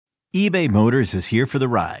eBay Motors is here for the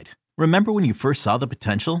ride. Remember when you first saw the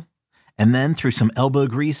potential? And then through some elbow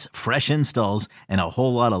grease, fresh installs, and a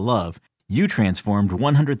whole lot of love, you transformed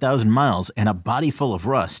 100,000 miles and a body full of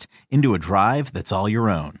rust into a drive that's all your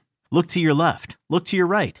own. Look to your left. Look to your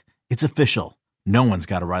right. It's official. No one's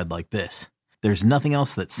got a ride like this. There's nothing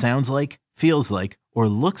else that sounds like, feels like, or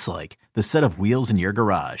looks like the set of wheels in your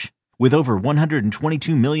garage. With over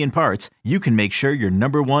 122 million parts, you can make sure your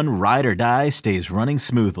number one ride or die stays running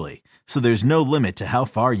smoothly. So there's no limit to how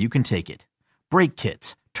far you can take it. Brake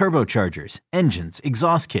kits, turbochargers, engines,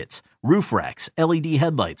 exhaust kits, roof racks, LED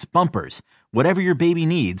headlights, bumpers, whatever your baby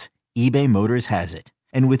needs, eBay Motors has it.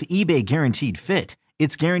 And with eBay Guaranteed Fit,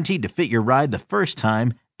 it's guaranteed to fit your ride the first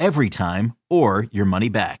time, every time, or your money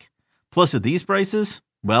back. Plus at these prices,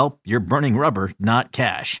 well, you're burning rubber, not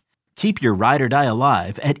cash. Keep your ride or die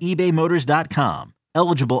alive at ebaymotors.com.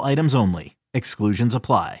 Eligible items only. Exclusions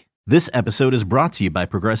apply. This episode is brought to you by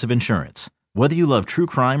Progressive Insurance. Whether you love true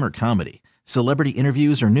crime or comedy, celebrity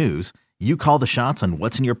interviews or news, you call the shots on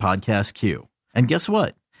what's in your podcast queue. And guess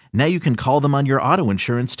what? Now you can call them on your auto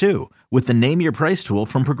insurance too with the Name Your Price tool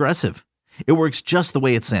from Progressive. It works just the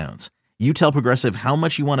way it sounds. You tell Progressive how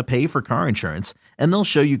much you want to pay for car insurance, and they'll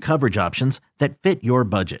show you coverage options that fit your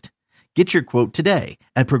budget. Get your quote today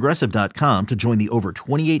at Progressive.com to join the over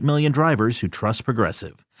 28 million drivers who trust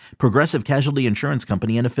Progressive. Progressive Casualty Insurance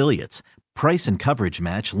Company and Affiliates. Price and coverage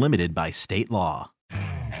match limited by state law.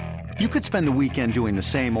 You could spend the weekend doing the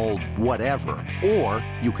same old whatever, or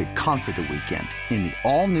you could conquer the weekend in the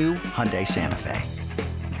all-new Hyundai Santa Fe.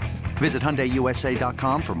 Visit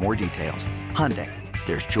HyundaiUSA.com for more details. Hyundai,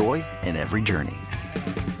 there's joy in every journey.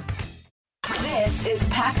 This is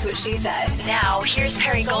Pax What She Said. Now, here's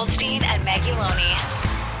Perry Goldstein and Maggie Loney.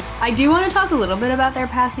 I do want to talk a little bit about their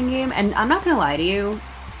passing game, and I'm not going to lie to you.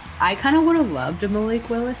 I kind of would have loved a Malik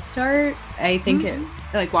Willis start. I think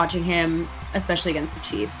like watching him, especially against the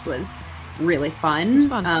Chiefs, was really fun. It's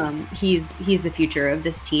fun. He's the future of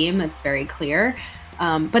this team. It's very clear.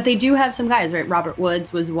 But they do have some guys, right? Robert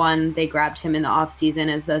Woods was one. They grabbed him in the offseason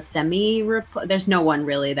as a there's no one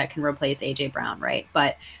really that can replace A.J. Brown, right?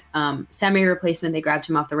 But semi-replacement, they grabbed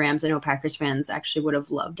him off the Rams. I know Packers fans actually would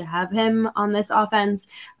have loved to have him on this offense.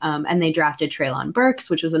 And they drafted Treylon Burks,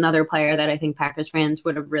 which was another player that I think Packers fans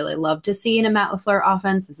would have really loved to see in a Matt LaFleur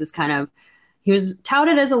offense. This is kind of, he was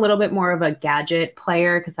touted as a little bit more of a gadget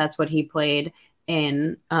player because that's what he played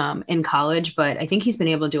in college, but I think he's been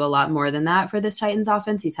able to do a lot more than that for this Titans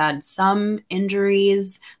offense. He's had some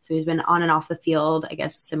injuries, so he's been on and off the field, I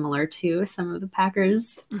guess similar to some of the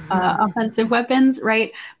Packers offensive weapons,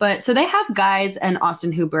 right? But so they have guys, and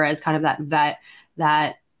Austin Hooper as kind of that vet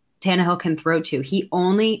that Tannehill can throw to.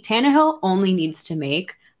 Tannehill only needs to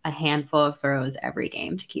make a handful of throws every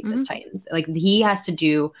game to keep this Titans. Like he has to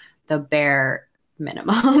do the bare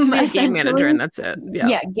minimum. Game manager, and that's it.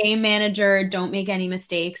 Yeah, game manager. Don't make any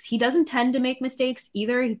mistakes. He doesn't tend to make mistakes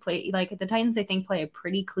either. He like the Titans, I think, play a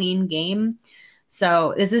pretty clean game.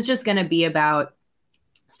 So this is just going to be about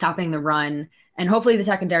stopping the run, and hopefully the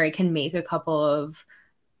secondary can make a couple of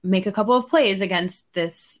plays against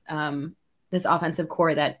this this offensive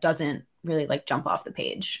core that doesn't really like jump off the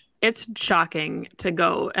page. It's shocking to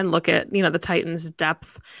go and look at, the Titans'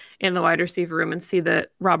 depth in the wide receiver room and see that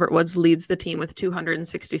Robert Woods leads the team with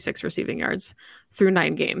 266 receiving yards through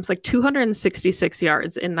 9 games. Like 266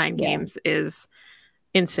 yards in 9 games is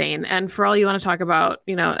insane. And for all you want to talk about,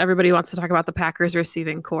 everybody wants to talk about the Packers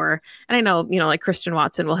receiving core. And I know, like Christian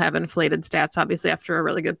Watson will have inflated stats, obviously, after a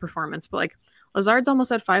really good performance, but like Lazard's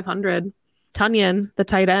almost at 500. Tunyon, the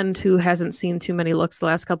tight end who hasn't seen too many looks the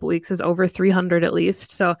last couple of weeks, is over 300 at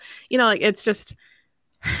least. So, it's just,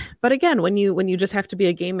 but again, when you just have to be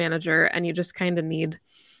a game manager and you just kind of need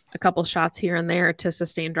a couple shots here and there to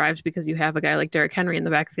sustain drives because you have a guy like Derrick Henry in the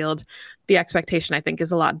backfield, the expectation, I think,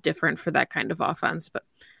 is a lot different for that kind of offense. But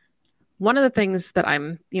one of the things that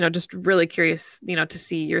I'm, just really curious, to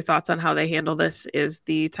see your thoughts on how they handle this is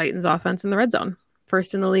the Titans offense in the red zone.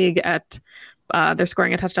 First in the league at they're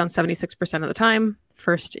scoring a touchdown 76% of the time,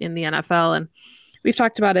 first in the NFL. And we've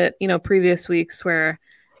talked about it, previous weeks where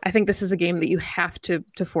I think this is a game that you have to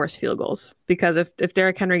force field goals, because if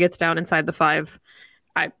Derrick Henry gets down inside the 5,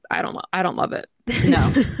 I don't love it.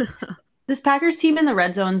 No. This Packers team in the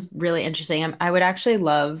red zone is really interesting. I would actually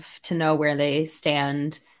love to know where they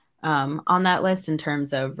stand on that list in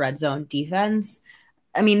terms of red zone defense.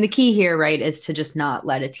 I mean, the key here, right, is to just not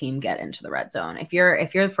let a team get into the red zone. If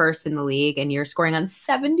you're first in the league and you're scoring on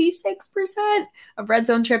 76% of red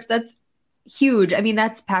zone trips, that's huge. I mean,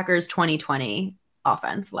 that's Packers 2020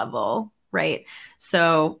 offense level, right?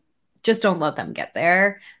 So just don't let them get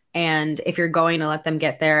there. And if you're going to let them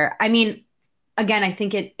get there, I mean, again, I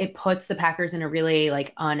think it puts the Packers in a really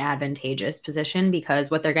like unadvantageous position, because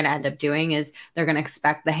what they're going to end up doing is they're going to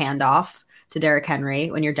expect the handoff to Derrick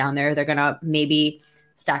Henry when you're down there. They're going to maybe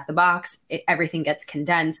stack the box. Everything gets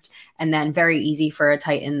condensed, and then very easy for a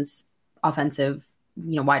Titans offensive,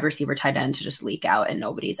 wide receiver tight end to just leak out and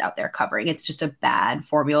nobody's out there covering. It's just a bad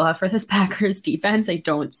formula for this Packers defense. I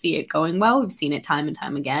don't see it going well. We've seen it time and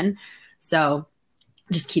time again. So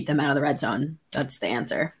just keep them out of the red zone. That's the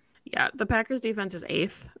answer. Yeah, the Packers defense is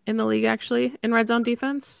 8th in the league, actually, in red zone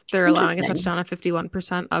defense. They're allowing a touchdown at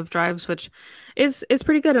 51% of drives, which is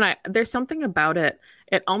pretty good. And there's something about it.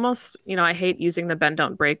 It almost, I hate using the bend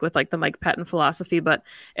don't break with like the Mike Pettin philosophy, but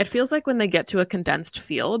it feels like when they get to a condensed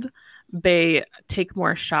field, they take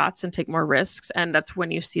more shots and take more risks. And that's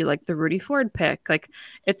when you see like the Rudy Ford pick. Like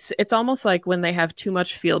it's almost like when they have too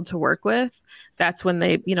much field to work with, that's when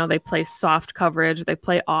they play soft coverage, they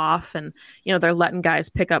play off, and, they're letting guys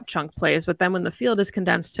pick up chunk plays. But then when the field is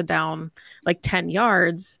condensed to down like 10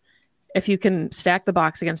 yards, if you can stack the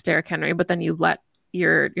box against Derrick Henry, but then you let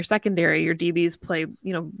your secondary, your DBs play,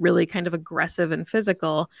 really kind of aggressive and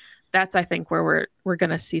physical, that's, I think, where we're going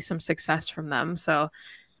to see some success from them. So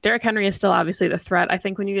Derrick Henry is still obviously the threat, I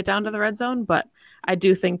think, when you get down to the red zone, but I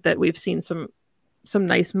do think that we've seen some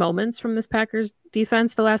nice moments from this Packers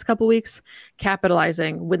defense the last couple weeks,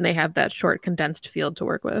 capitalizing when they have that short, condensed field to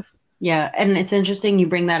work with. Yeah, and it's interesting you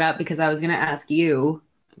bring that up, because I was going to ask you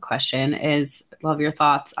a question, love your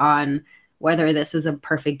thoughts on whether this is a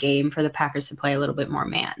perfect game for the Packers to play a little bit more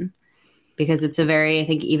man, because it's a very, I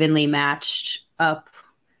think, evenly matched up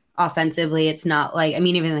offensively. It's not like,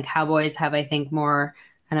 even the Cowboys have, I think, more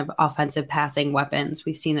kind of offensive passing weapons.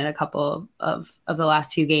 We've seen it a couple of the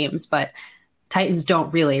last few games, but Titans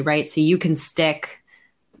don't really, right? So you can stick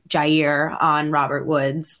Jair on Robert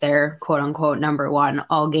Woods, their quote unquote number one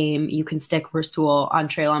all game. You can stick Rasul on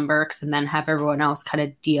Treylon Burks, and then have everyone else kind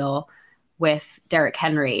of deal with Derrick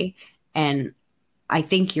Henry. And I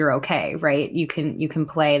think you're okay, right? You can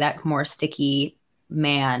play that more sticky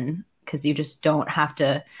man, because you just don't have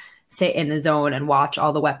to sit in the zone and watch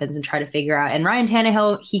all the weapons and try to figure out. And Ryan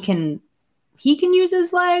Tannehill, he can use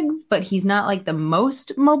his legs, but he's not like the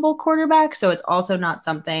most mobile quarterback. So it's also not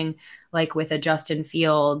something like with a Justin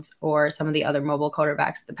Fields or some of the other mobile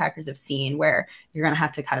quarterbacks the Packers have seen, where you're going to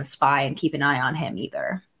have to kind of spy and keep an eye on him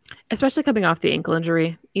either. Especially coming off the ankle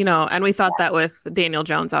injury, and we thought that with Daniel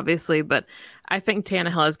Jones, obviously, but I think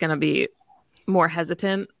Tannehill is going to be more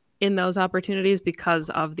hesitant in those opportunities because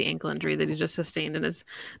of the ankle injury that he just sustained and is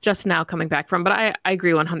just now coming back from. But I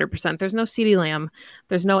agree 100%. There's no CeeDee Lamb.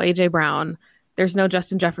 There's no A.J. Brown. There's no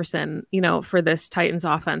Justin Jefferson, for this Titans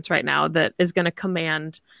offense right now that is going to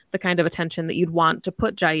command the kind of attention that you'd want to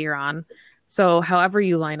put Jair on. So however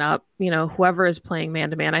you line up, whoever is playing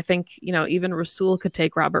man-to-man, I think, even Rasul could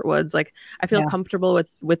take Robert Woods. Like, I feel comfortable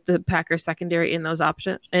with the Packers secondary in those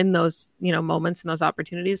moments, in those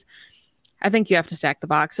opportunities. I think you have to stack the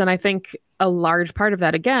box. And I think a large part of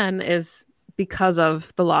that, again, is because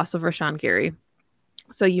of the loss of Rashawn Gary.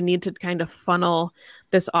 So you need to kind of funnel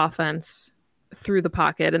this offense through the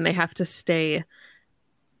pocket, and they have to stay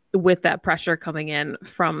with that pressure coming in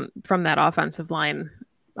from that offensive line.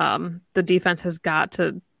 The defense has got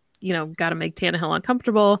to make Tannehill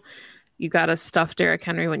uncomfortable. You got to stuff Derrick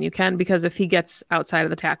Henry when you can, because if he gets outside of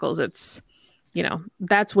the tackles, it's,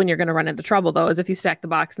 that's when you're going to run into trouble, though, is if you stack the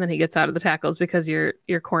box and then he gets out of the tackles because your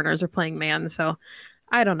corners are playing man. So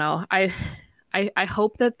I don't know. I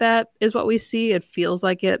hope that is what we see. It feels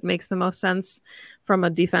like it makes the most sense from a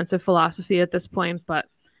defensive philosophy at this point, but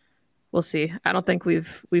we'll see. I don't think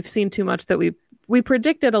we've seen too much that we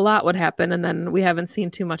predicted a lot would happen, and then we haven't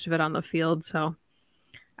seen too much of it on the field. So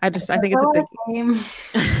I think it's a big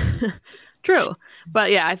game. True. But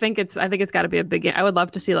yeah, I think it's got to be a big game. I would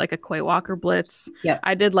love to see like a Quay Walker blitz. Yeah.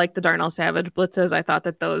 I did like the Darnell Savage blitzes. I thought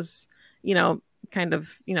that those,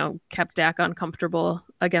 kept Dak uncomfortable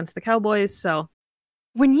against the Cowboys. So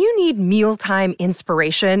when you need mealtime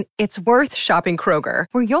inspiration, it's worth shopping Kroger,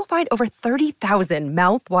 where you'll find over 30,000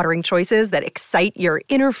 mouth-watering choices that excite your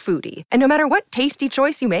inner foodie. And no matter what tasty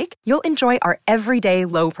choice you make, you'll enjoy our everyday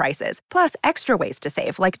low prices, plus extra ways to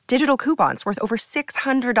save, like digital coupons worth over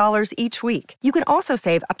 $600 each week. You can also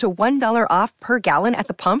save up to $1 off per gallon at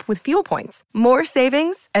the pump with fuel points. More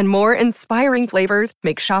savings and more inspiring flavors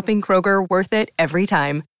make shopping Kroger worth it every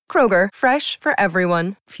time. Kroger, fresh for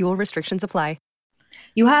everyone. Fuel restrictions apply.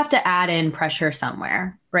 You have to add in pressure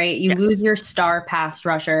somewhere, right? You lose your star pass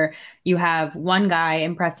rusher. You have one guy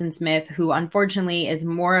in Preston Smith who unfortunately is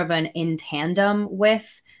more of an in tandem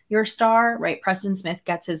with your star, right? Preston Smith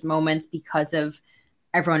gets his moments because of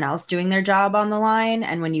everyone else doing their job on the line.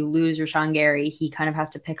 And when you lose Rashawn Gary, he kind of has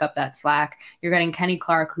to pick up that slack. You're getting Kenny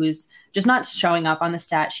Clark, who's just not showing up on the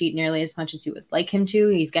stat sheet nearly as much as you would like him to.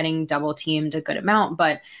 He's getting double teamed a good amount,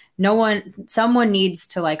 but someone needs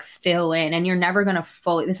to like fill in, and you're never going to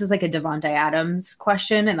fully, this is like a Devontae Adams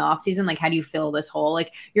question in the offseason. Like, how do you fill this hole?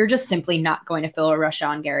 Like, you're just simply not going to fill a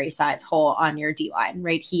Rashawn Gary size hole on your D line,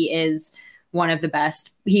 right? He is one of the best.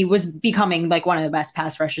 He was becoming like one of the best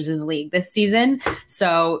pass rushers in the league this season.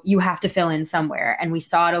 So you have to fill in somewhere. And we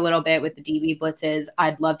saw it a little bit with the DB blitzes.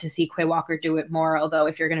 I'd love to see Quay Walker do it more. Although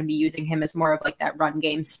if you're going to be using him as more of like that run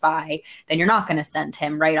game spy, then you're not going to send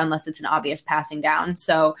him, right? Unless it's an obvious passing down.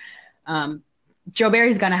 So Joe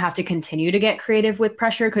Barry's going to have to continue to get creative with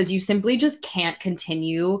pressure, because you simply just can't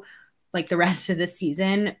continue like the rest of the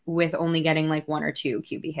season with only getting like 1 or 2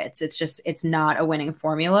 QB hits. It's not a winning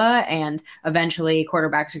formula. And eventually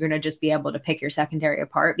quarterbacks are going to just be able to pick your secondary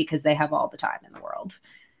apart because they have all the time in the world.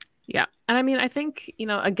 Yeah. And I mean, I think,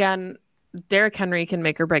 again, Derrick Henry can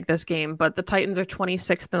make or break this game, but the Titans are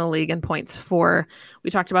 26th in the league in points for, we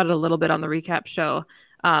talked about it a little bit on the recap show.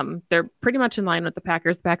 They're pretty much in line with the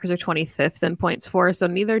Packers. The Packers are 25th in points for, so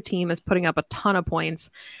neither team is putting up a ton of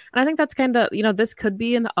points. And I think that's kind of, this could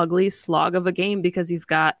be an ugly slog of a game because you've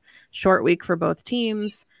got short week for both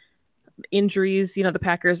teams, injuries. The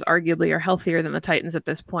Packers arguably are healthier than the Titans at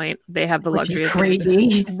this point. They have the luxury of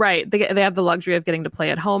crazy. Right. They have the luxury of getting to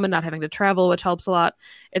play at home and not having to travel, which helps a lot.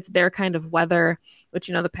 It's their kind of weather, which,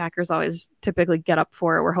 the Packers always typically get up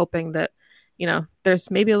for. We're hoping that,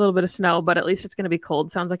 there's maybe a little bit of snow, but at least it's going to be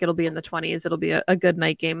cold. Sounds like it'll be in the 20s. It'll be a good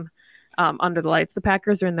night game under the lights. The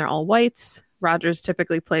Packers are in their all whites. Rodgers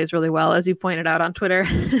typically plays really well, as you pointed out on Twitter,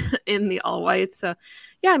 in the all whites. So,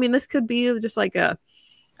 yeah, I mean, this could be just like a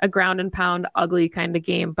ground and pound, ugly kind of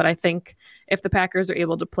game. But I think if the Packers are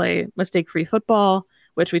able to play mistake-free football,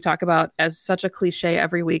 which we talk about as such a cliche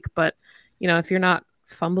every week, but, if you're not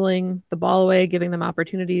fumbling the ball away, giving them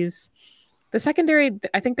opportunities. The secondary,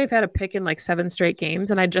 I think they've had a pick in like 7 straight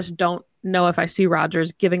games, and I just don't know if I see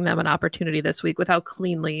Rodgers giving them an opportunity this week with how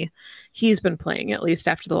cleanly he's been playing, at least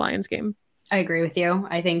after the Lions game. I agree with you.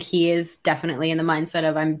 I think he is definitely in the mindset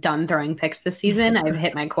of, I'm done throwing picks this season. I've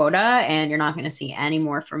hit my quota, and you're not going to see any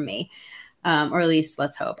more from me. Or at least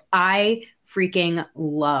let's hope. I freaking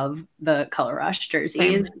love the Color Rush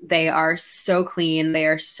jerseys. They are so clean. They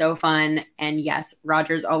are so fun. And yes,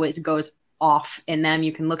 Rodgers always goes off in them.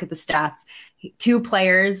 You can look at the stats. 2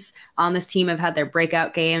 players on this team have had their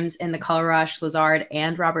breakout games in the Color Rush, Lazard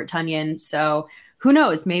and Robert Tonyan. So who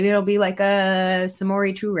knows? Maybe it'll be like a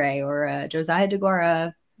Samori Toure or a Josiah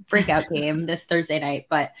DeGuara breakout game this Thursday night.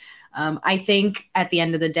 But I think at the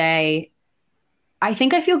end of the day, I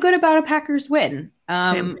think I feel good about a Packers win.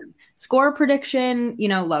 Score prediction,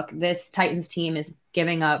 look, this Titans team is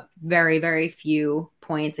giving up very, very few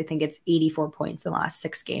points. I think it's 84 points in the last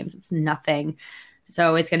 6 games. It's nothing.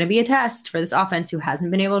 So it's going to be a test for this offense who hasn't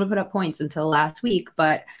been able to put up points until last week.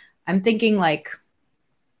 But I'm thinking like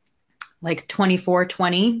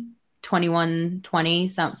 24-20, 21-20.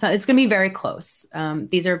 So it's going to be very close.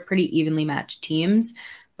 These are pretty evenly matched teams,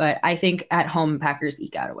 but I think at home Packers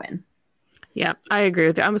eke out a win. Yeah, I agree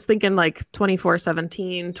with you. I was thinking like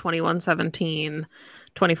 24-17, 21-17,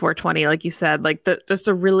 24-20, like you said, like just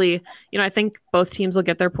a really, I think both teams will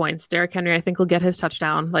get their points. Derrick Henry, I think, will get his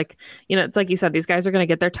touchdown. Like, it's like you said, these guys are going to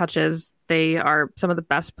get their touches. They are some of the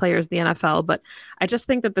best players in the NFL, but I just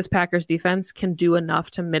think that this Packers defense can do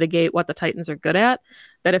enough to mitigate what the Titans are good at,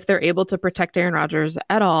 that if they're able to protect Aaron Rodgers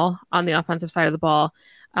at all on the offensive side of the ball,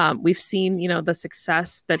 we've seen, the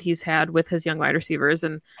success that he's had with his young wide receivers,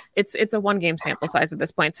 and it's a 1-game sample size at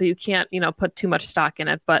this point. So you can't, put too much stock in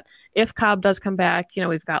it. But if Cobb does come back,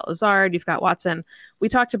 we've got Lazard, you've got Watson. We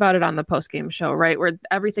talked about it on the post-game show, right? Where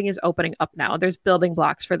everything is opening up now. There's building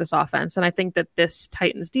blocks for this offense. And I think that this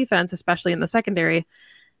Titans defense, especially in the secondary,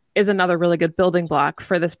 is another really good building block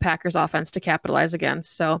for this Packers offense to capitalize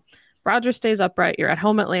against. So Rodgers stays upright. You're at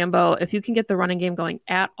home at Lambeau. If you can get the running game going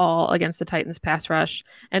at all against the Titans pass rush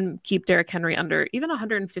and keep Derrick Henry under even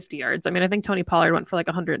 150 yards. I mean, I think Tony Pollard went for like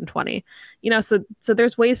 120, so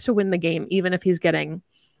there's ways to win the game, even if he's getting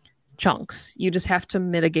chunks. You just have to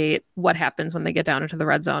mitigate what happens when they get down into the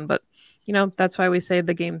red zone. But, that's why we say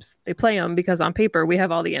the games, they play them, because on paper, we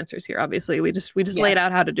have all the answers here. Obviously, we just laid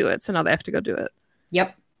out how to do it. So now they have to go do it.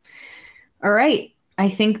 Yep. All right. I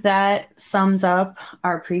think that sums up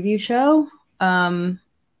our preview show.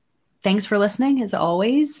 Thanks for listening. As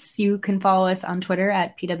always, you can follow us on Twitter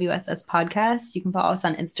at PWSS Podcast. You can follow us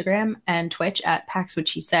on Instagram and Twitch at Pax What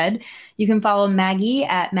She Said. You can follow Maggie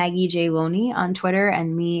at Maggie J. Loney on Twitter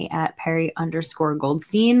and me at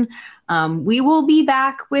Perry_Goldstein. We will be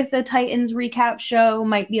back with a Titans recap show.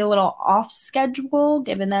 Might be a little off schedule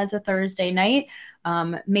given that it's a Thursday night.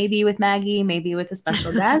 Maybe with Maggie, maybe with a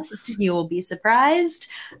special guest. You will be surprised.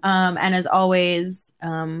 And as always,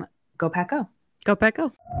 go Pack Go. Go Pack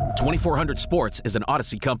Go. 2400 Sports is an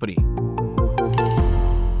Odyssey company.